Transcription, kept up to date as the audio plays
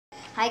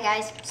Hi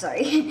guys,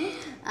 sorry.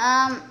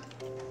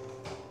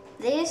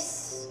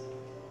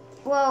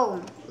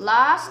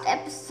 Last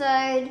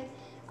episode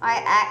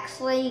I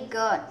actually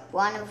got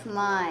one of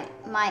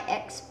my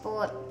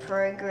export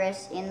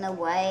progress in the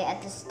way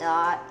at the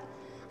start.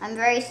 I'm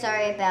very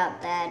sorry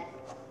about that.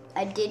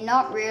 I did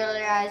not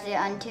realize it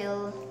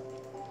until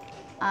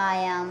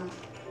I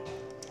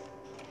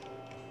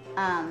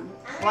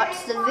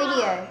watched the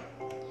video.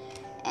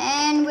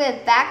 And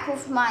we're back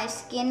with my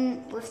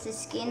skin, with the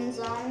skins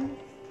on.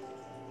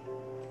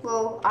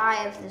 Well, I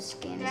have the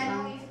skins Daniel,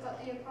 on. you've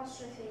got the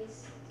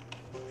apostrophes.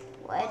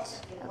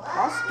 What?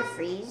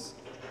 Apostrophes?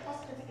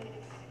 Apostrophes.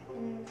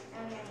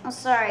 Oh,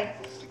 sorry.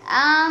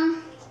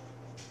 And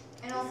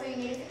also you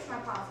need to fix my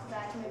path because I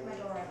have to move my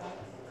door over.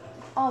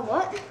 Oh,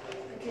 what?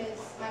 Because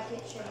my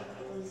kitchen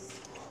was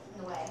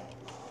in the way.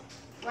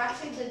 Well,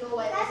 actually the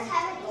doorway You guys wasn't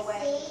have in any the way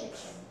of the seeds?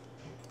 kitchen.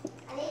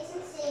 I need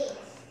some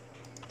seeds.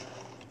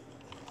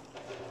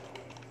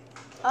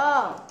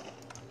 Oh,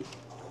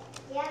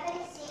 Do you have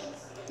any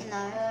seeds? no.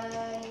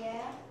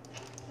 Yeah.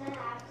 Can I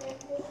have them,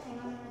 please? Hang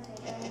on a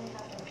minute, I only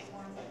have this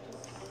one.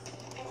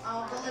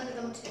 I'll deliver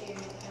them to you in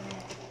a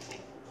minute.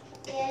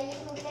 Yeah, you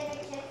can get a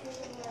check for the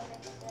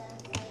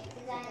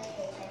because I need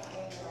a check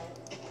anyway.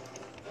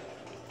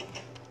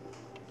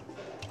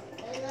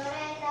 There's no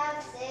enough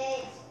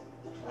seeds.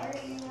 Where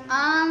are you now? No,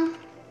 I'm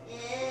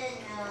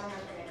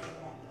not gonna do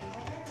that. I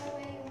don't know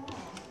where you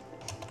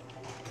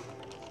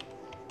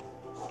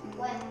are.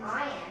 What I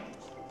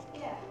am?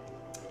 Yeah.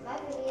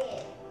 Over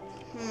here.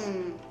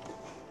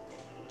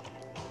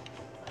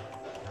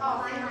 Oh,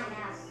 Find found my it.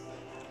 house.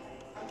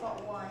 I've got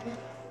one. Here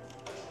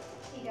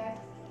you go.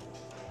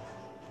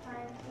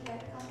 Fine, here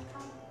you go.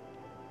 Come.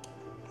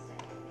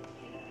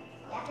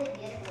 You have a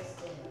beautiful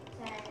skin.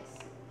 Thanks.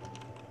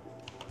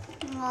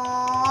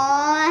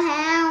 Oh,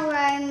 how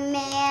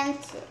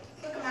romantic.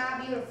 Look at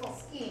my beautiful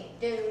skin,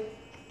 dude.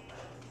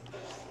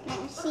 Let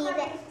me Look see at my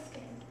that. beautiful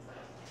skin.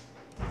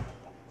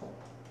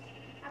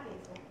 How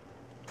beautiful.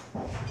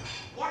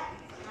 Yep.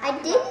 I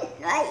didn't.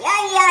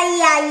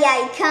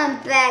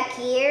 Come back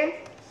here.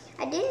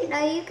 I didn't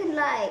know you could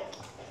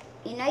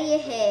your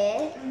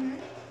hair.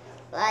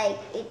 Like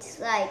it's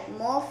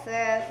more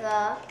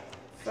further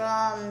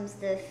from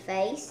the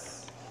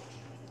face.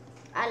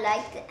 I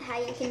like how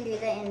you can do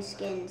that in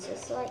skins,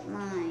 just like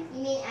mine.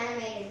 You mean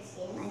animated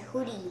skins? My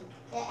hoodie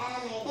The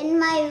animated. and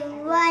my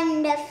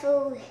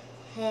wonderful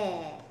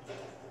hair.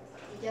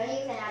 You don't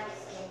even have a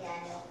skin,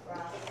 Daniel, for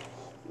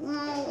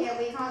us. Yeah,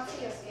 we can't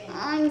see your skin.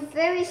 I'm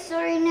very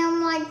sorry. Now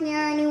I'm like the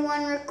only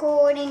one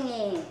recording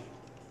it,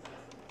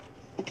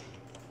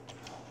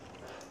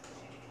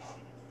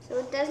 so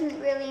it doesn't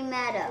really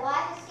matter. Do I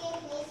have a skin?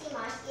 Can you see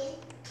my skin?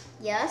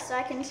 Yes,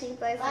 I can see both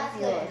That's of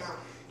good yours.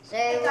 enough. So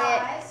Hey,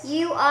 guys.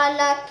 you are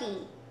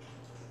lucky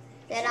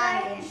that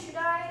I'm in. Should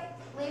I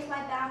leave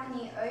my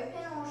balcony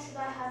open or should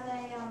I have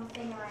a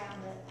thing around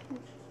it?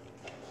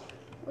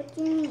 What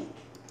do you mean?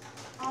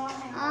 Oh,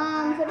 hang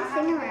on. Put a I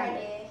have thing a good around it.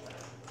 idea.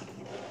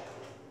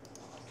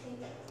 See?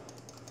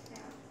 Yeah.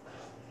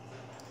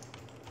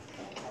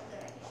 Okay, that's a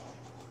good idea.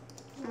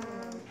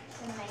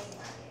 It's an amazing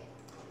idea.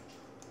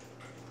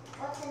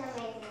 What's an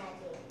amazing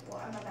idea?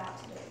 What I'm about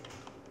to do.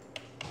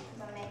 Because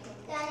I'm making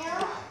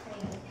Daniel?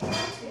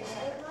 two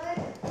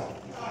separate.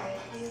 Sorry,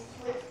 you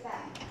switch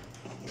back.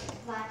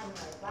 Viking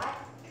mode, right?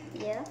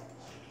 Yeah.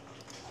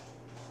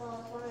 So I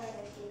was wondering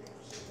if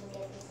she can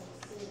get me some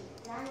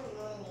seeds. I don't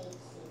really need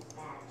seeds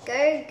back.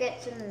 Go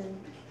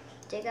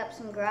dig up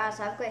some grass.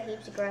 I've got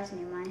heaps of grass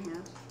near my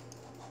house.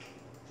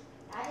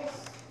 I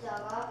just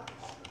dug up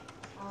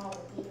all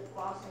the deep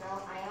grass and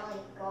all. I only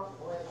got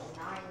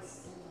 9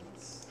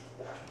 seeds.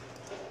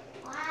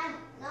 One,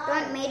 no. Do you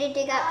want me to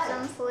dig up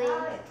some for you?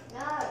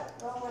 No,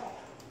 go away.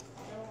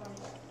 I don't want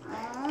to.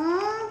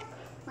 Aww.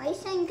 Why are you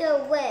saying go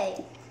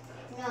away?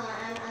 No,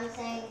 I'm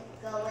saying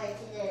go away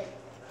to the.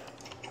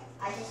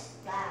 I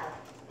just loud.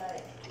 Go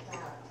loud,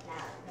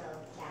 no,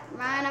 loud.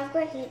 Ryan, I've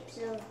got heaps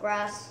of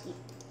grass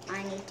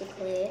I need to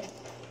clear.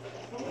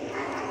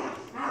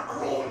 I'll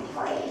clear,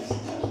 please.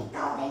 Give me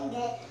something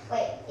that.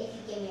 Wait, if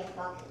you give me a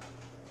bucket.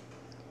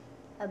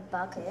 A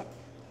bucket.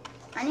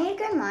 I need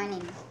to go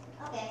mining.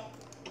 Okay.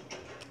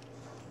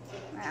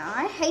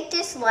 I hate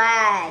this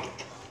lag.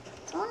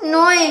 It's so You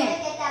annoying.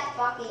 better get that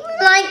bucket. I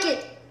don't like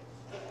it.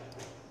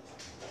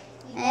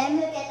 You better go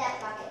get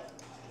that bucket.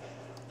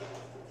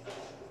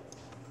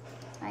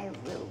 I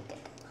will get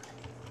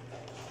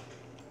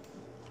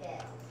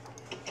There.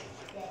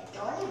 Go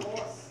on your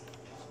horse.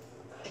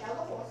 Tell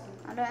the horse.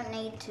 I don't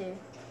need to. I'm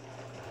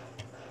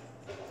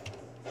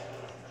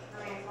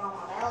gonna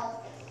call my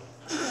bell.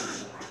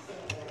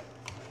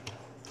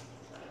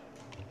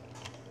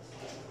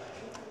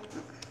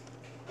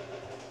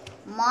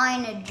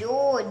 Miner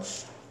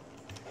George.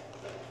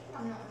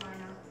 I'm not a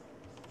miner.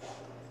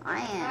 I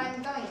am.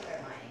 I'm going to go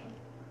mining.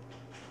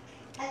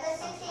 I got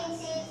 16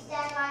 seeds,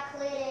 then I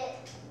cleared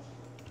it.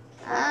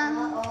 Um,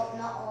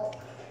 Not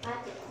all. I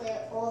have to clear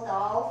all the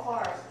whole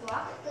forest. Do I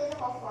have to clear the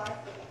whole forest?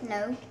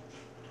 no.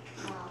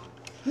 No.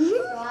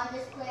 So I'm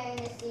just clearing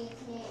the seeds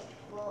here.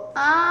 Well,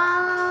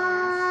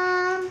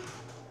 Um,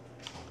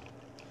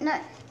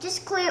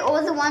 Just clear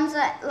all the ones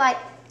that, like,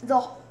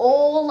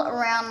 all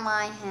around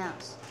my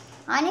house.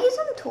 I need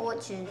some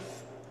torches.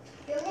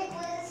 Do you want me to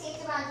clear the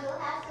seeds around your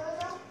house,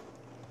 Jojo?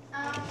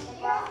 Yeah,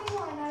 if you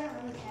want, I don't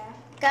really care.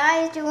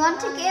 Guys, do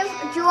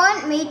you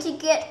want me to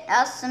get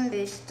us some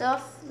boost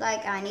stuff?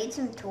 Like, I need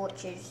some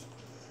torches.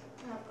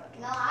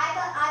 No, I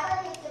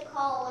got extra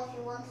coal if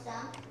you want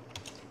some.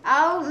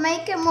 I'll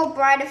make it more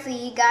brighter for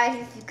you guys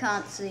if you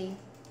can't see.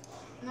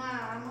 No,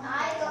 I'm not.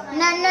 I got my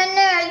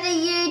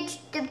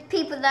No, the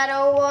people that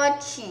are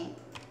watching.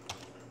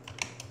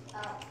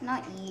 Oh.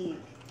 Not you.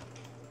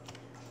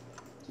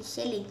 You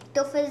silly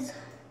doofers.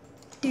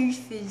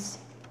 Doofers.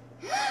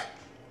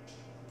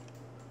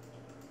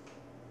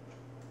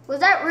 Was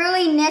that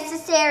really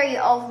necessary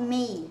of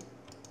me?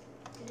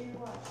 To do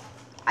what?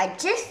 I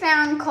just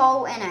found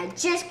coal and I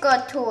just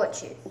got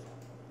torches.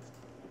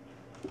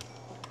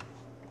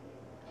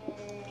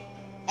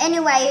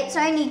 Anyway, it's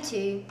only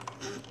 2.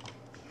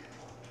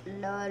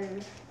 Lol.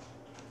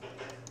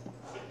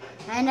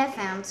 And I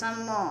found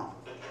some more.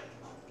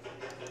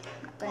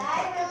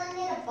 I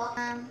really need a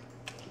bucket.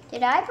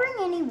 Did I bring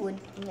any wood?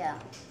 Yeah.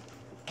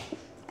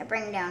 I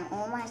bring down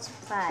all my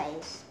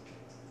supplies.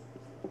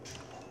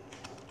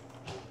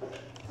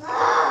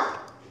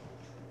 Ah!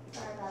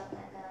 Sorry about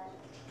that,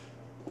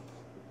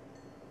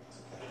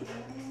 guys.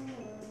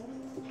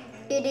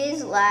 It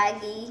is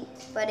laggy,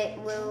 but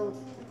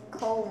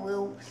coal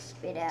will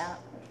spit out.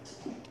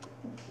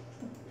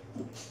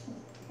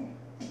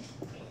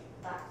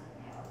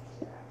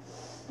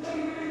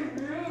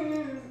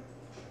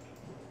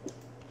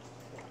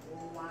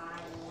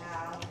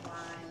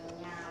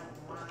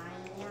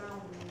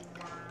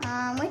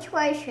 Which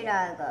way should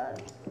I go?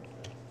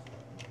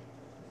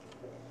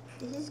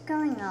 This is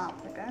going up.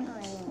 I don't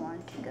really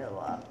want to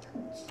go up.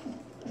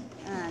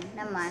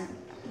 Never mind.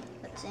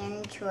 That's the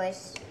only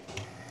choice.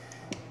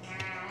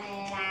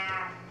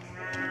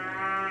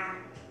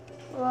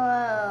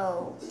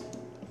 Whoa.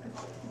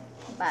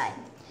 Bye.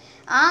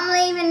 I'm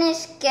leaving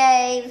this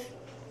cave.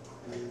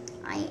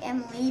 I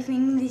am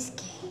leaving this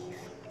cave.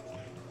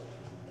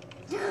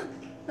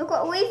 Look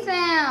what we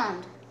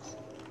found.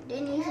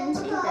 Didn't even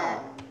see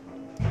that.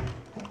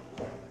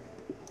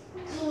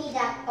 You need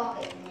that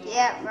bucket.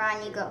 Yeah,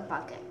 Ryan, you got a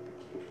bucket.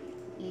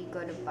 You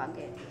got a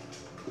bucket.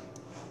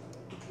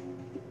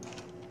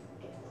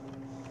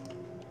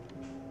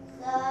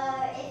 So,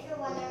 if you're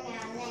wondering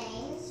our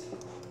names,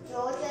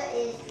 Georgia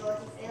is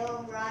Georgia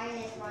Phil, Ryan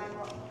is Ryan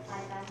Rock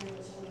 5000,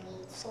 which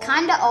means It's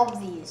kind of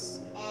obvious.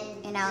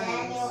 and in our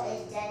Daniel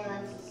names. is Daniel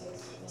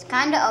MC6. It's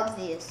kind of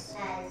obvious.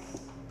 As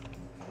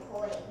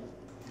recording.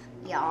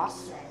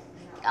 Yes.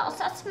 But Yes,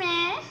 that's me.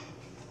 no.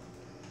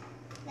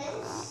 That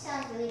just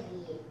sounds really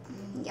weird.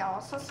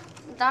 Yes,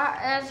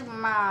 that is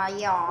my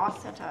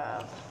yes, it is. I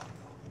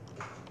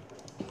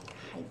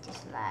hate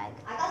this lag.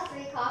 I got 3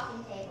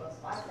 crafting tables.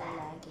 What's So that?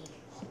 laggy.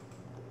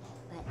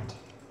 But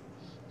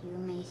you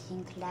may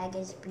think lag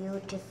is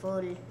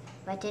beautiful,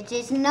 but it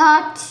is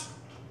not.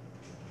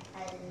 I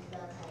just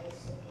love how you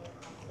sit here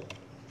coffee.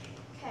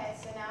 Okay,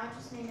 so now I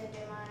just need to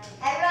do my.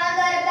 Everyone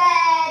go to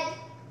bed!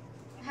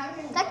 How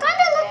many? That kind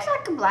of looks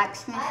like a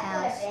blacksmith I go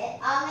to house. bed.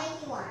 I'll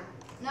make you one.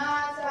 No,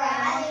 it's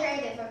alright. I'm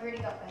creative. I've already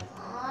got them.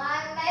 I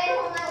made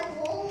all my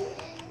wool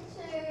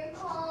into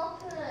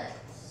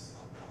carpets.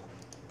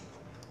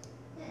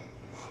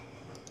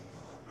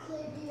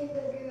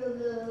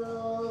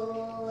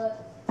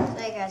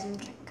 Sorry guys, I'm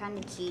kind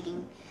of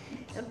cheating.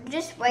 So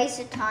just waste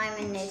of time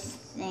in this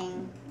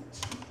thing.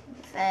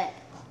 But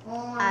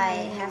I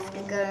have to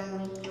go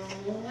and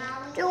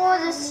do all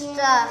this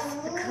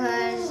stuff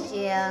because,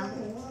 yeah.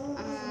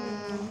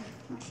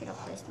 Where should I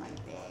place my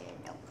bed?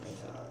 Don't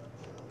place it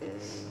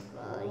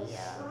over,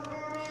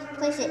 yeah.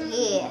 Place it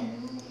here.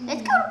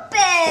 Let's go to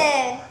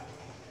bed.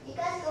 You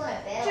guys go to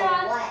bed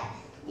John. or what?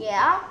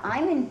 Yeah,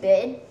 I'm in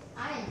bed.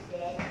 I'm in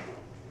bed.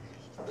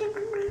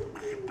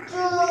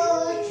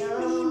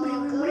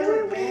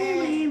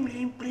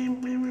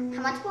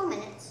 How much more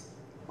minutes?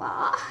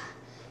 What?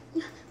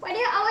 Why do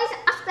you always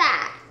ask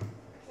that?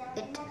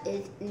 It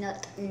is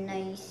not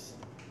nice.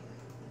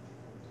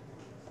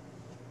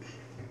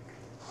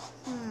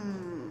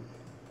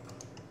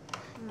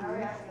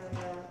 Hurry up,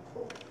 Jojo.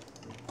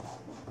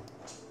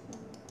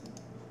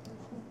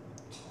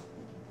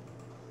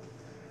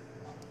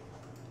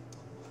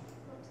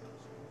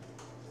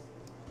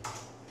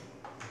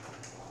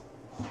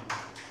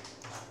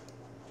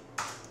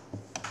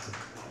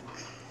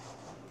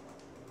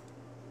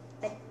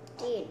 But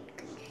did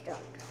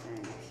construct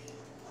furnace.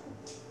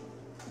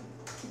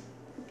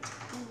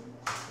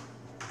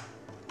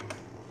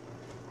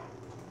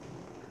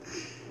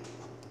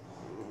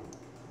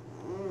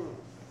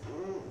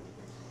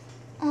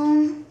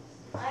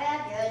 Hurry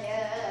up,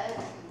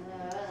 Jojo.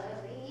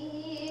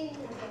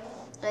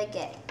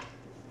 Okay.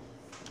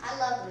 I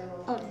love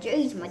Lulu. Oh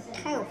jeez, my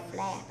tail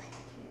flap.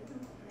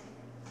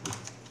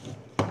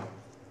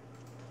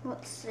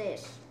 What's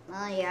this?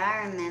 Oh yeah,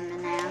 I remember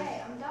now.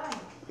 Okay, I'm done.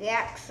 We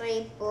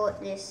actually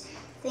bought this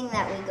thing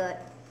that we got.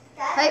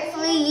 Guys,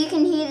 Hopefully you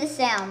can hear the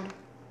sound.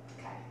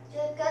 Okay.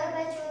 Go to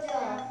bed,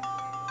 Jojo.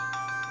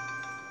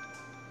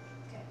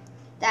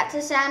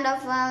 That's the sound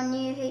of our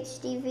new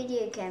HD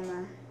video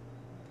camera.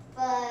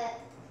 But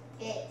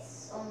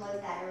it's on low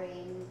battery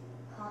and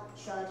can't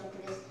charge it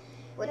because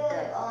What we got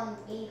the- it on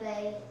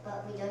eBay,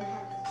 but we don't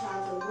have the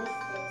charger with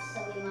it,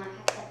 so we might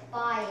have to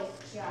buy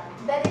a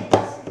charger. But it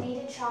doesn't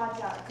need a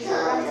charger because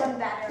it runs on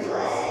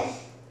batteries.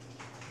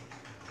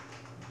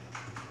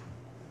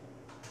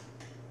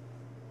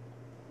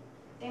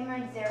 Game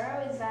mode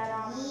 0 is that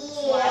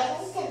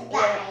Yes, survival?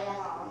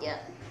 survival. Yeah.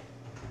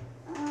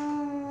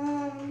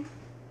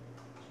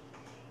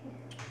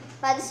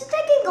 But this is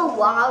taking a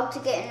while to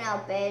get in our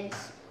beds.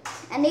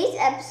 And these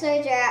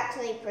episodes are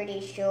actually pretty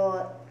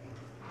short.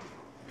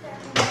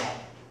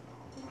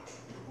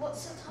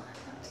 What's the time?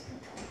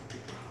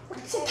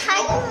 What's the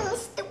time,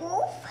 Mr.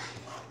 Wolf?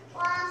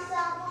 Once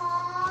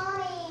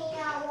upon a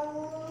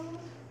moon.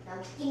 Now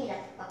give me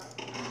that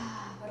bucket.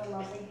 What a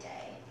lovely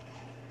day.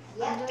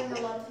 Yep. I'm doing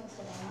a lot of things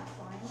today, that's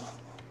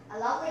fine. A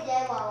lovely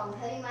day while I'm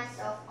putting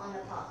myself on the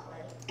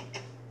pathway.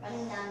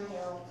 Running down the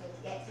hill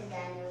to get to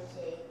Daniel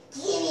to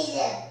give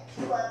me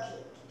the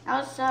bucket.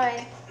 Oh,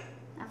 sorry.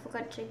 I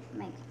forgot to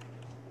make.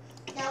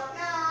 No.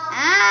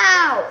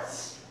 Ow!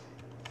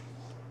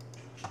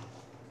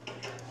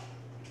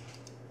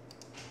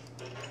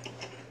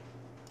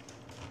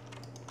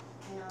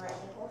 I know that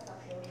the horse are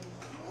killing me.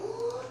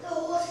 The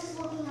horse is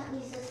looking at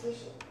me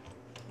suspicious.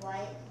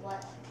 Why?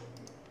 What?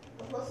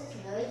 The horse's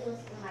nose was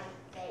in my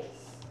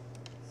face.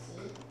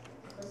 See?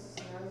 The horse's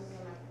nose is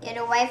in my face. Get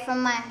away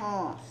from my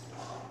horse.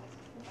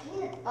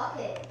 Give me the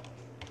bucket.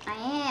 I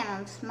am.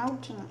 I'm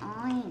smoking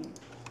iron.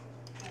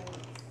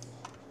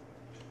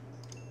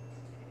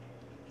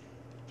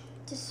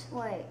 Just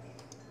wait.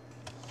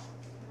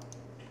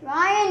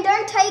 Ryan,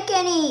 don't take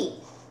any.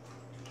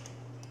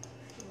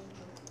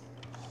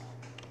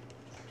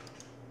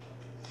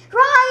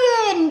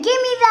 Ryan,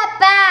 give me that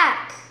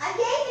back. I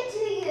gave it to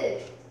you.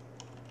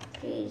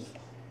 Please.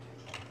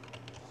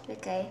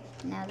 Okay,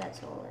 now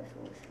that's all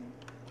I've listened.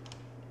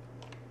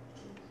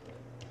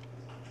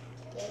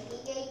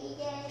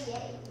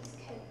 Yay.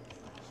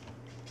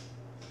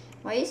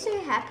 Why are you so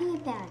happy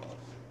about it?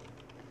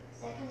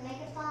 So I can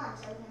make a farm,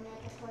 so I can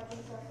make a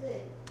fortune for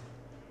food.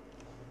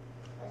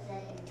 What's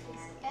that in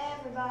there?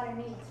 Everybody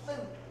needs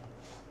food.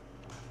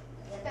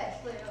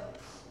 Especially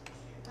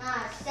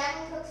us.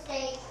 7 cooked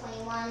steak,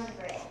 21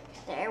 bread.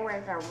 There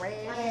was a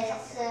red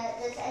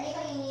Does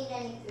anybody need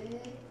any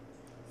food?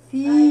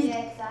 feed.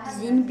 Yeah, 'cause I Does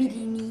have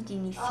anybody need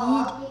any Oh, feed?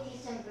 I'll give you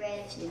some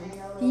bread and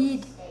a little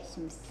Feed. steak.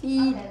 Some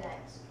feed. Okay,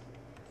 thanks.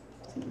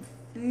 Some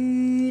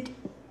food.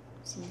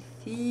 Some Now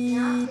I feed.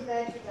 have to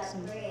go to that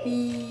Some bread.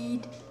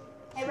 feed.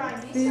 Hey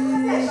Ryan, do you still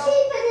have There's that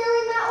sheep and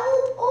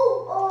Ellie.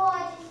 Oh,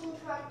 I just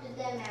interrupted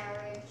their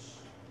marriage.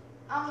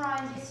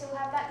 Ryan, do you still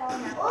have that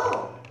golden apple?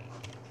 Oh,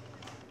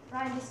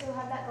 Ryan, do you still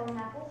have that golden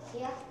apple?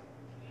 yeah.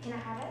 Can I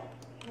have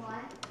it? Why?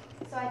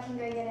 So I can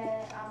go get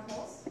a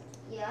horse?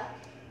 Yeah.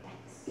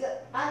 Thanks. Yeah,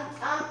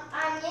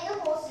 I'm near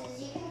the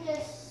horses. You can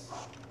just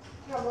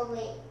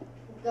probably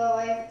go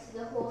over to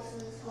the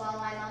horses while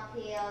I'm up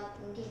here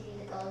and give you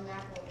the golden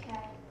apple.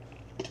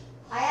 Okay.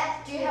 I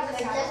have Do you two, have a so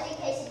saddle? just in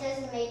case it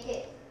doesn't make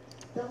it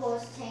the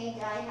horse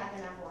tamed, I have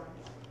another one.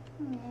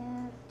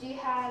 Yeah. Do you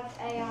have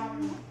a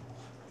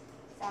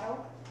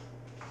saddle?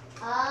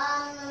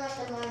 Not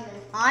at the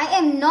moment. I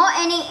am not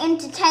any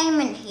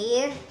entertainment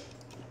here.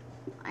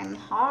 I'm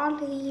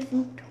hardly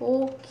even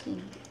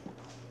talking.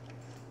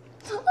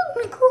 I'm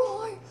gonna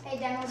cry. Hey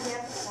Daniel, do you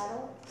have a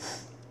saddle?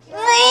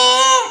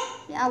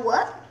 Yeah,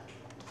 what?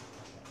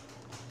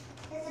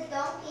 There's a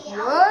donkey.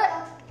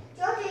 What?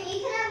 Georgia,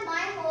 you can have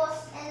my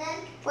horse and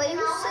then What did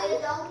you I'll have say?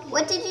 a donkey.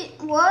 What did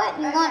you? What?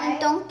 You want Okay. a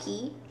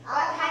donkey?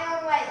 Hang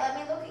on, wait. Let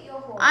me look at your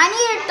horse. I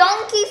need a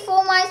donkey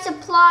for my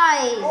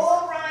supplies.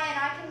 Or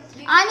Ryan,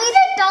 you I need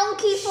a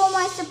donkey for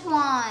my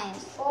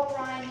supplies. Or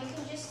Ryan, you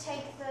can just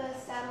take the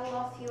saddle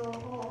off your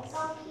horse.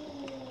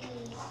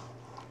 Donkey.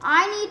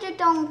 I need a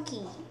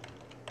donkey.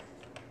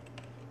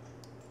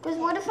 Because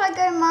what if I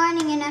go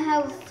mining and I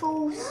have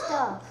full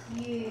stuff?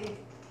 You.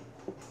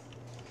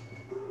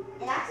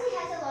 It actually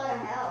has a lot of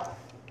health.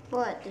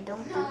 What, the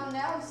donkey?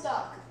 Now I'm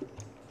stuck.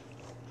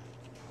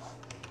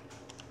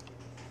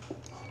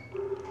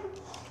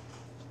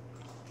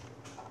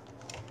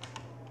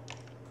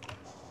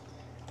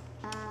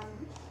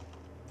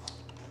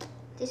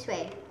 This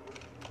way.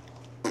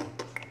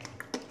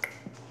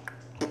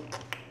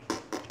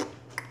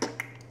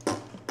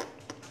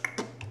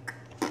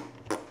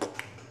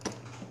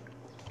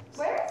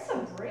 Where is the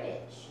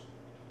bridge?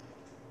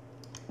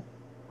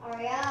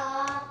 Hurry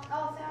up.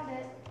 Oh, found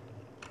it.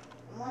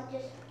 I want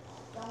this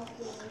donkey.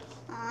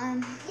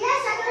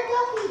 Yes, I got a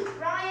donkey.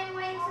 Ryan,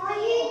 wait for Oh,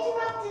 me. you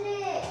interrupted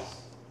it.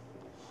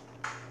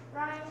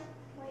 Ryan,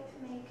 wait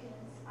for me, because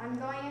I'm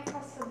going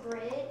across the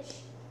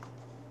bridge.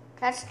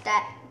 that's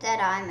that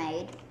I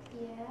made.